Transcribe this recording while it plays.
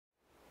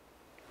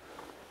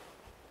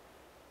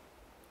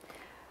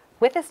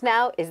With us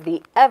now is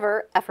the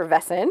ever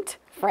effervescent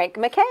Frank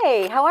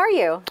McKay. How are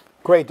you?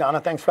 Great, Donna.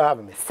 Thanks for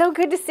having me. So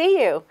good to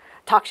see you.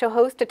 Talk show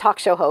host to talk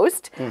show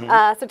host.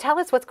 So tell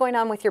us what's going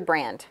on with your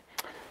brand.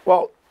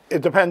 Well,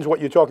 it depends what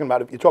you're talking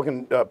about. If you're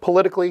talking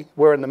politically,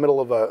 we're in the middle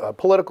of a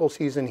political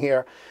season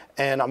here,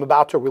 and I'm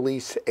about to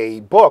release a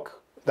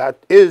book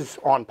that is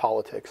on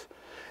politics.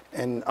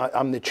 And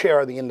I'm the chair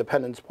of the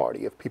Independence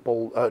Party, if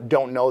people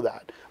don't know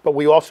that. But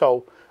we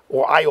also,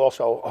 or I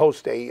also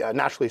host a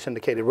nationally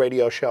syndicated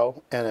radio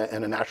show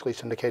and a nationally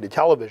syndicated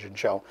television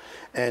show.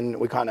 And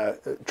we kind of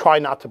try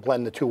not to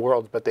blend the two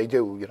worlds, but they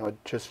do. You know,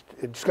 it's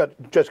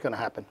just going to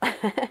happen.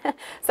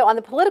 So on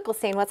the political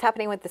scene, what's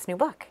happening with this new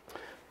book?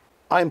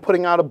 I'm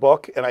putting out a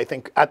book, and I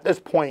think at this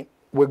point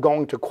we are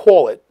going to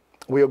call it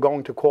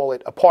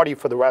A Party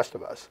for the Rest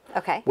of Us.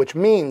 Okay. Which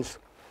means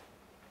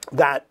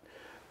that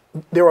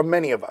there are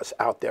many of us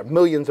out there,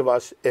 millions of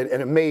us, and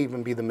it may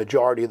even be the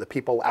majority of the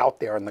people out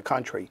there in the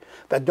country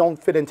that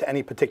don't fit into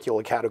any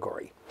particular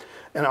category.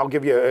 And I'll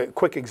give you a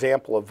quick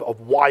example of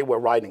why we're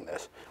writing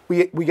this.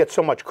 We get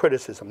so much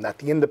criticism that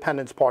the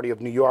Independence Party of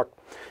New York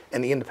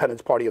and the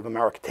Independence Party of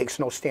America takes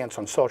no stance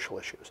on social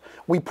issues.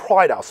 We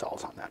pride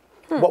ourselves on that.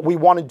 What we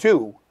want to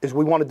do is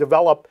we want to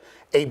develop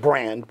a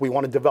brand, we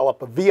want to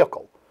develop a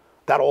vehicle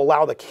that will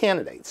allow the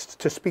candidates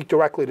to speak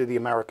directly to the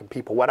American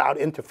people without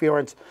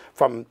interference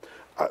from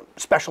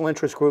special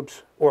interest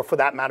groups, or for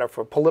that matter,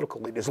 for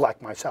political leaders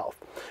like myself.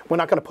 We're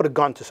not going to put a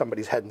gun to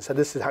somebody's head and say,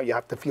 this is how you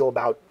have to feel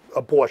about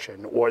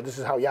abortion, or this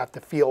is how you have to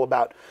feel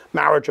about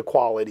marriage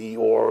equality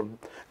or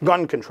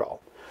gun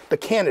control. The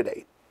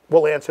candidate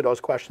will answer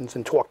those questions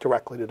and talk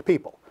directly to the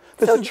people.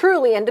 So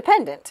truly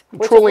independent,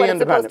 which truly is what it's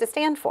supposed to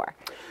stand for.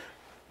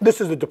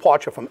 This is a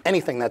departure from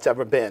anything that's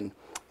ever been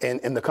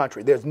in the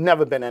country. There's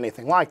never been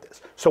anything like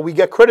this. So we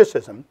get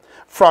criticism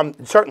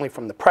certainly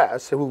from the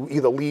press, who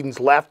either leans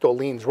left or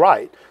leans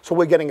right. So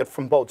we're getting it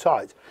from both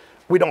sides.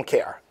 We don't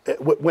care.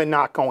 We're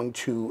not going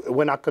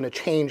to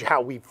change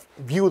how we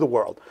view the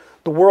world.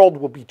 The world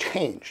will be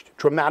changed,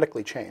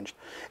 dramatically changed,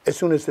 as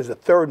soon as there's a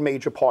third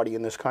major party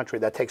in this country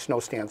that takes no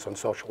stance on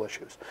social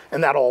issues.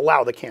 And that'll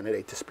allow the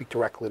candidate to speak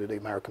directly to the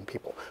American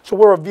people. So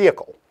we're a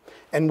vehicle.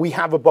 And we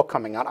have a book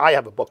coming out, I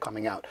have a book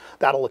coming out,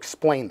 that'll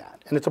explain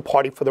that. And it's a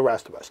party for the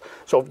rest of us.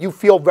 So if you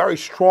feel very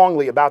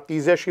strongly about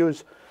these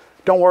issues,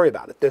 don't worry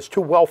about it. There's two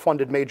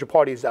well-funded major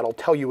parties that'll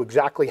tell you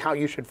exactly how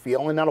you should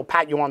feel, and that'll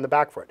pat you on the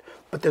back for it.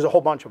 But there's a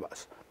whole bunch of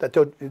us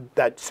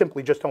that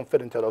simply just don't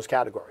fit into those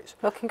categories.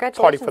 Well,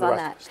 congratulations party for the on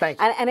rest that. Of us. Thank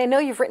you. And I know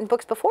you've written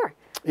books before.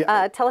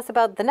 Yeah. Tell us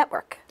about The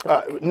Network.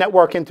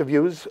 Network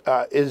Interviews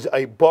is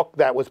a book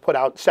that was put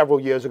out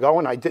several years ago,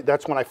 and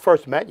that's when I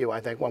first met you,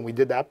 I think, when we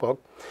did that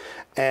book.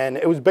 And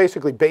it was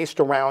basically based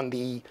around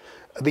the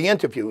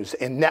interviews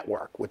in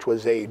Network, which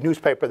was a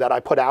newspaper that I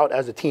put out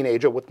as a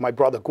teenager with my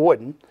brother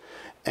Gordon.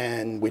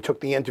 And we took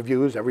the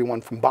interviews,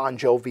 everyone from Bon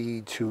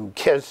Jovi to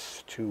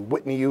Kiss to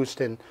Whitney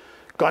Houston,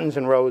 Guns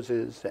N'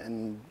 Roses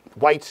and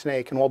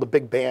Whitesnake and all the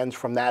big bands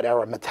from that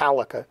era,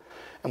 Metallica.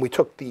 And we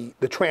took the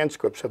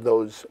transcripts of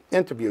those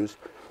interviews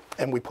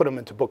and we put them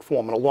into book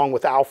form. And along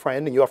with our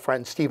friend and your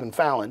friend, Stephen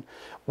Fallon,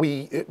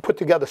 we put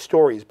together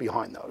stories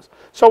behind those.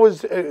 So it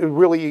was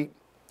really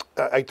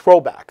a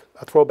throwback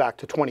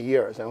to 20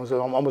 years. And it was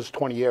almost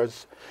 20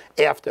 years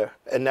after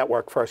A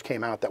Network first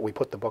came out that we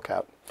put the book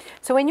out.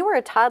 So when you were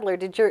a toddler,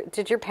 did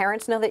your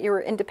parents know that you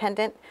were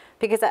independent?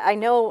 Because I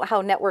know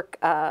how Network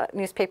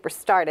newspapers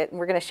started, and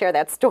we're going to share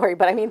that story.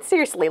 But I mean,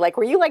 seriously, like,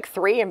 were you like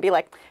 3 and be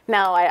like,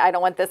 no, I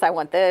don't want this, I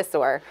want this,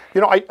 or?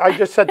 You know, I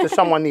just said to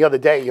someone the other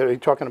day, you're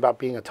talking about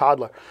being a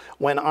toddler.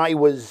 When I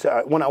was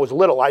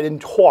little, I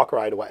didn't talk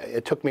right away.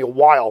 It took me a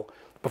while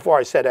before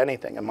I said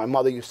anything. And my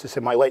mother used to say,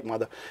 my late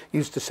mother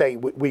used to say,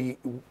 we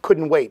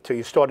couldn't wait till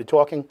you started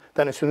talking.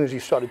 Then as soon as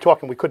you started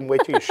talking, we couldn't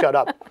wait till you shut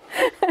up.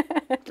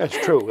 That's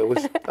true.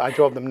 I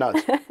drove them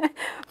nuts.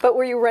 But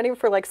were you running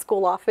for like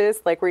school office?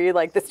 Like, were you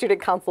like the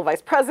student council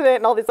vice president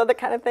and all these other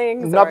kind of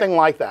things? Nothing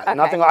like that. Okay.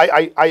 Nothing.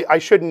 I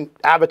shouldn't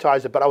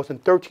advertise it, but I was in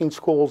 13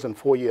 schools in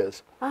 4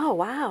 years. Oh,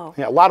 wow.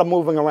 Yeah, a lot of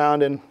moving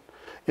around, and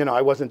you know,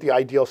 I wasn't the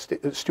ideal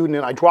student,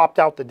 and I dropped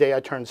out the day I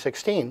turned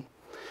 16.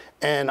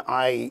 And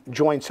I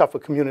joined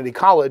Suffolk Community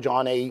College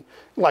on a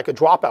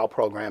dropout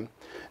program.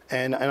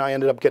 And I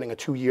ended up getting a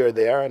 2-year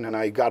there, and then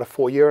I got a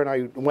 4-year, and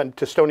I went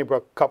to Stony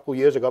Brook a couple of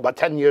years ago, about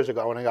 10 years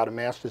ago, and I got a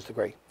master's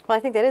degree. Well,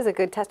 I think that is a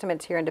good testament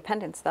to your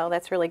independence, though.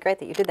 That's really great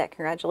that you did that.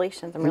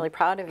 Congratulations. I'm really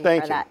proud of you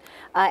for that.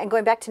 And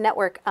going back to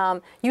Network,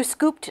 you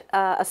scooped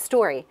a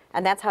story,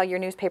 and that's how your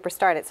newspaper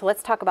started. So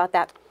let's talk about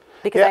that,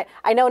 because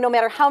I know no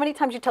matter how many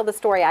times you tell the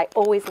story, I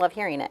always love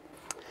hearing it.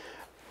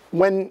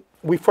 When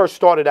we first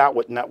started out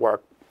with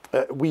Network,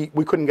 we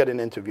couldn't get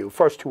an interview.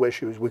 First 2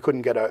 issues, we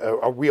couldn't get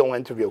a real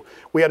interview.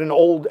 We had an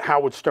old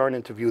Howard Stern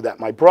interview that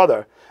my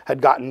brother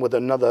had gotten with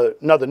another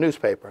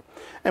newspaper,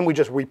 and we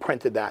just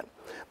reprinted that.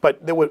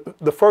 But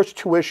the first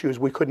 2 issues,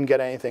 we couldn't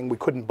get anything. We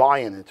couldn't buy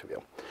an interview,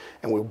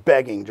 and we were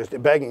begging,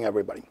 just begging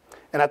everybody.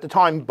 And at the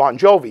time, Bon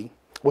Jovi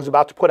was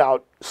about to put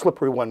out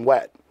Slippery When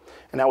Wet,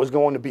 and that was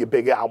going to be a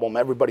big album.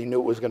 Everybody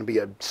knew it was going to be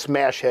a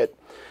smash hit.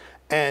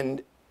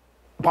 And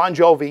Bon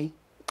Jovi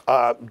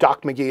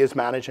Doc McGee is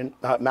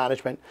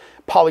management,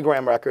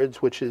 Polygram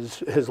Records, which is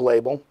his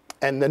label,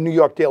 and the New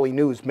York Daily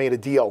News made a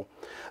deal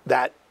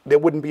that there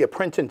wouldn't be a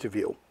print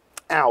interview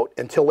out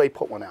until they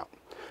put one out.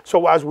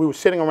 So as we were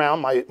sitting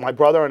around, my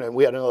brother and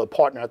we had another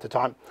partner at the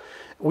time,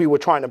 we were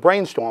trying to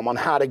brainstorm on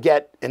how to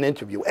get an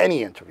interview,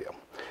 any interview.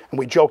 And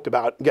we joked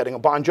about getting a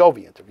Bon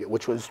Jovi interview,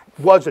 which was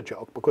a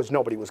joke because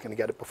nobody was going to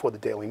get it before the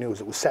Daily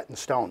News. It was set in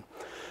stone.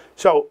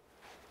 So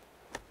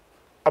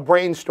a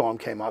brainstorm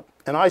came up,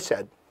 and I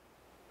said,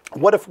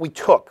 what if we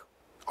took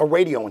a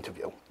radio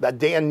interview that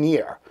Dan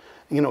Neer,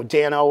 you know,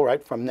 Dano,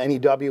 right, from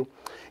NEW,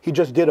 he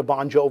just did a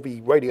Bon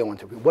Jovi radio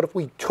interview. What if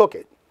we took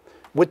it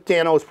with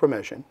Dano's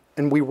permission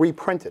and we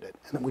reprinted it?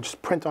 And then we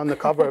just print on the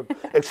cover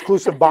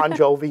exclusive Bon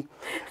Jovi.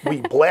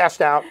 We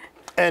blast out,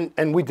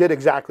 and we did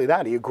exactly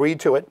that. He agreed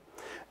to it.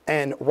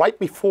 And right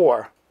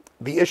before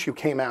the issue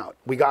came out,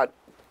 we got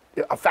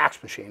a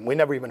fax machine. We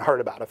never even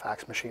heard about a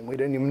fax machine. We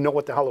didn't even know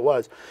what the hell it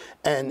was.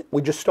 And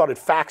we just started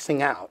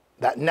faxing out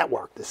that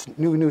network, this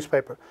new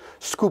newspaper,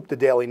 Scoop the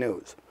Daily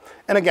News.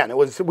 And again,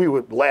 we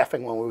were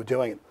laughing when we were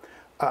doing it.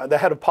 The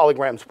head of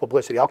Polygram's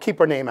publicity, I'll keep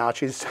her name out.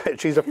 She's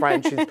a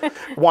friend. She's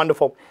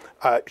wonderful.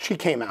 She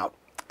came out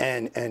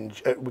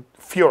and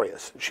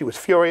furious. She was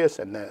furious,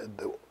 and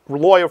the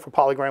lawyer for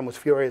Polygram was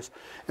furious.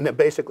 And they're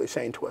basically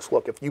saying to us,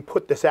 look, if you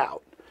put this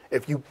out,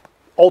 if you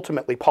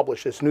ultimately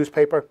publish this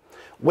newspaper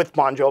with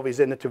Bon Jovi's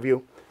interview,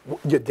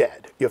 you're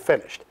dead. You're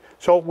finished.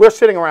 So we're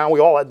sitting around.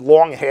 We all had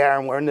long hair,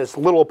 and we're in this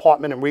little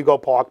apartment in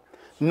Rego Park.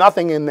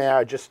 Nothing in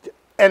there, just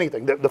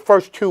anything. The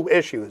first 2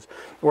 issues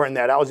were in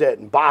there. That was it.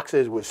 And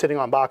boxes. We were sitting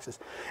on boxes.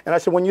 And I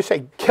said, when you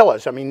say kill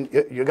us, I mean,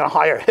 you're going to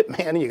hire a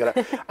hitman? You're going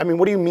to, I mean,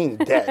 what do you mean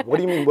dead? What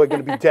do you mean we're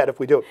going to be dead if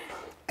we do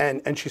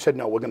it? And she said,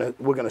 no, we're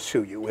going to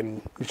sue you.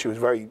 And she was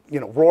very,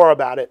 raw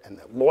about it. And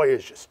the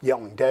lawyer's just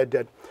yelling, dead,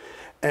 dead.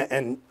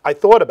 And I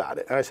thought about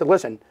it, and I said,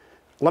 listen,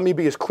 let me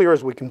be as clear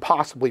as we can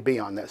possibly be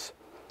on this.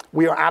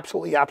 We are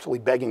absolutely,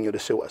 absolutely begging you to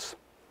sue us.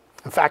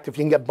 In fact, if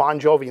you can get Bon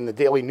Jovi and the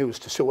Daily News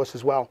to sue us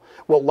as well,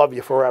 we'll love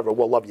you forever.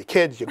 We'll love your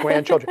kids, your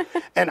grandchildren.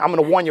 And I'm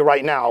going to warn you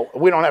right now,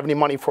 we don't have any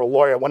money for a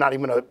lawyer. We're not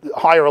even going to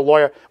hire a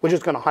lawyer. We're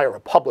just going to hire a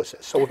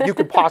publicist. So if you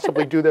could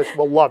possibly do this,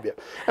 we'll love you.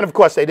 And of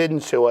course, they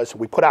didn't sue us.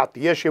 We put out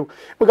the issue.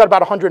 We got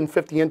about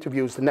 150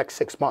 interviews the next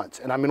 6 months.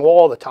 And I mean,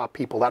 all the top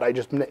people that I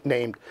just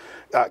named,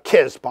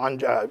 Kiss,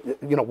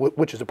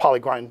 which is a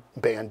Polygram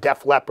band,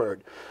 Def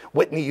Leppard,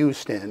 Whitney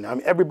Houston, I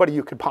mean, everybody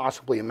you could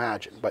possibly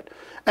imagine. But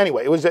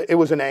anyway, it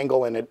was an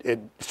angle, and it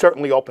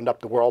certainly opened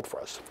up the world for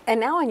us. And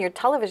now on your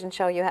television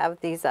show, you have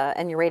these,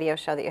 and your radio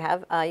show that you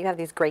have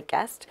these great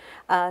guests.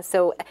 And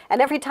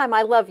every time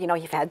I love,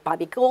 you've had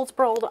Bobby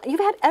Goldsboro, you've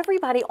had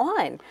everybody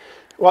on.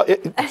 Well,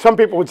 some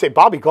people would say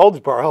Bobby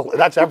Goldsboro,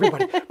 that's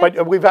everybody.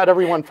 But we've had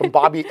everyone from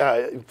Bobby,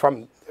 not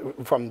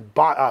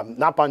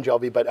Bon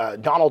Jovi,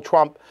 but Donald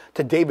Trump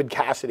to David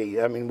Cassidy.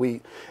 I mean,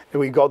 we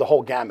go the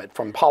whole gamut,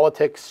 from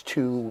politics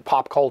to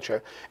pop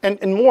culture,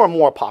 and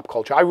more pop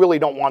culture. I really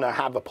don't want to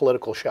have a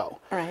political show.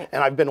 Right.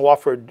 And I've been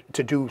offered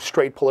to do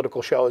straight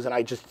political shows, and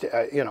I just,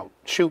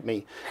 shoot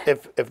me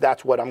if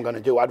that's what I'm going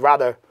to do. I'd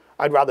rather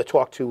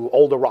talk to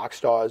older rock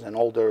stars and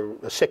older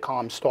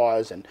sitcom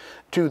stars and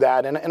do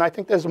that. And I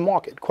think there's a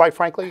market. Quite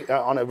frankly,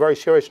 on a very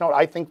serious note,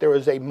 I think there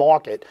is a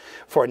market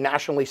for a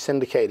nationally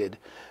syndicated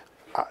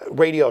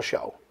radio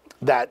show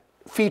that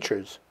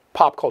features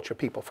pop culture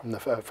people from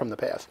the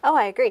past. Oh,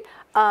 I agree.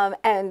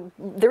 And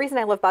the reason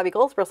I love Bobby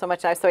Goldsboro so much,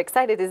 and I was so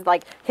excited, is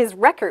like his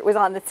record was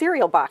on the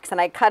cereal box, and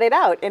I cut it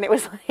out, and it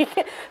was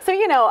like,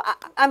 so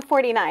I'm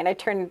 49. I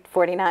turned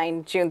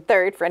 49 June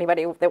 3rd. For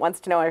anybody that wants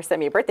to know or send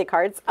me birthday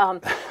cards.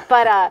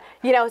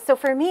 So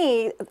for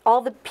me, all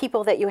the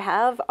people that you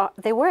have,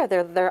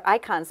 they're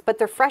icons, but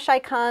they're fresh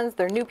icons.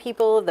 They're new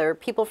people. They're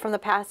people from the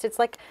past. It's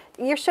like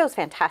your show's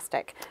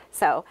fantastic.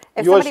 So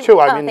if yours somebody,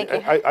 too. I mean,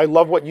 I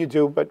love what you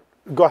do, but.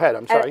 Go ahead,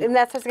 I'm sorry. And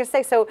that's what I was going to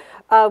say. So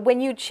when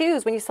you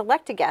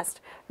select a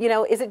guest,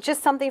 is it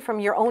just something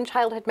from your own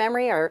childhood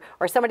memory or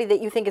somebody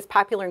that you think is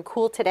popular and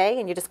cool today,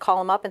 and you just call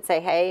them up and say,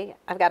 hey,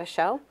 I've got a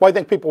show? Well, I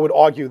think people would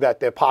argue that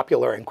they're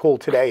popular and cool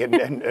today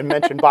and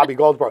mention Bobby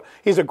Goldsboro.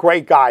 He's a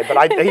great guy,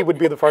 but he would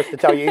be the first to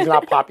tell you he's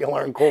not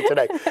popular and cool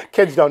today.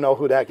 Kids don't know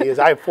who the heck he is.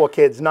 I have 4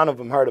 kids. None of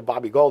them heard of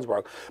Bobby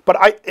Goldsboro.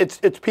 But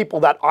it's people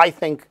that I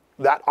think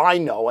that I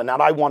know and that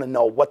I want to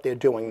know what they're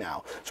doing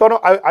now. So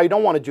I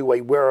don't want to do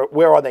a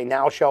where are they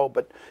now show,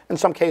 but in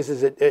some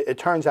cases it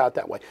turns out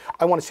that way.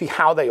 I want to see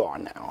how they are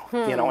now,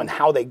 and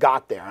how they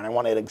got there, and I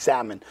want to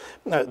examine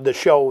the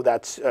show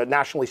that's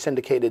nationally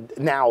syndicated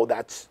now.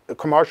 That's a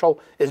commercial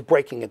is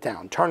breaking it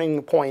down.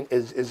 Turning Point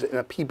is in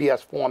a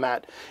PBS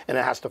format, and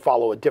it has to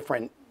follow a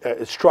different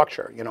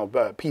structure,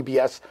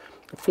 PBS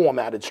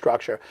formatted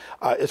structure.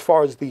 As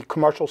far as the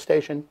commercial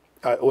station.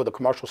 Or the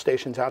commercial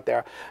stations out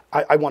there,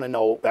 I want to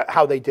know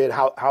how they did,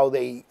 how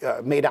they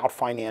made out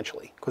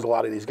financially, because a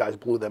lot of these guys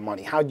blew their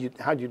money. How'd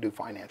you do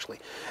financially?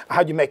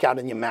 How'd you make out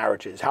in your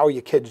marriages? How are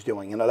your kids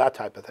doing? That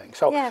type of thing.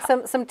 So yeah,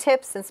 some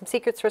tips and some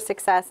secrets for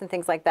success and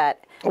things like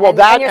that. Well,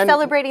 and you're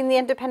celebrating the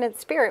independent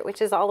spirit,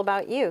 which is all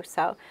about you.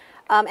 So.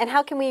 And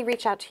how can we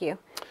reach out to you?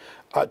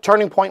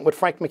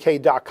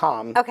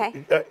 TurningPointWithFrankMcKay.com.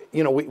 Okay.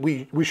 You know,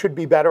 we should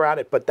be better at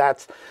it, but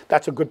that's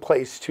a good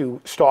place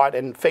to start.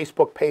 And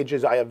Facebook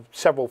pages, I have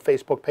several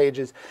Facebook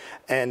pages,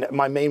 and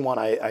my main one,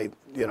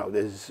 you know,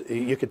 is,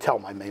 you could tell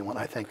my main one,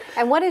 I think.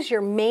 And what is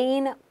your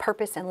main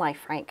purpose in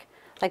life, Frank?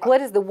 Like,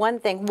 what is the one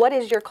thing, what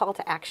is your call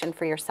to action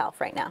for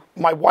yourself right now?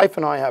 My wife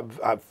and I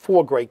have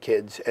 4 great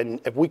kids, and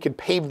if we could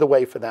pave the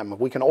way for them, if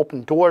we can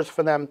open doors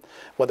for them,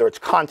 whether it's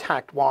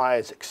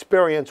contact-wise,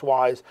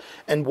 experience-wise,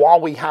 and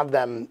while we have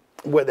them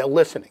where they're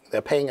listening,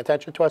 they're paying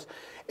attention to us,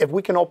 if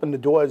we can open the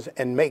doors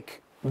and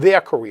make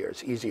their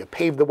careers easier,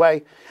 pave the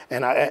way,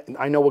 and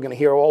I know we're going to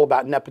hear all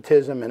about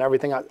nepotism and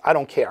everything. I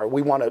don't care.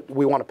 We want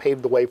to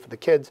pave the way for the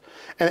kids,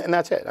 and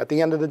that's it. At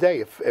the end of the day,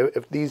 if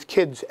these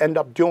kids end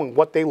up doing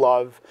what they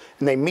love,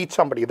 and they meet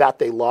somebody that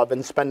they love,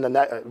 and spend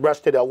the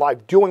rest of their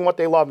life doing what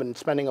they love and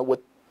spending it with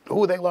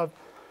who they love,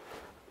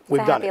 we've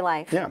done it. It's a happy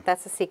life. Yeah.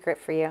 That's the secret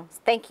for you.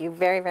 Thank you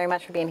very, very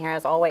much for being here,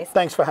 as always.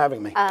 Thanks for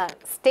having me.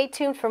 Stay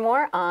tuned for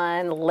more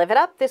on Live It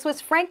Up. This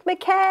was Frank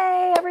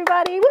McKay,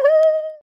 everybody. Woohoo!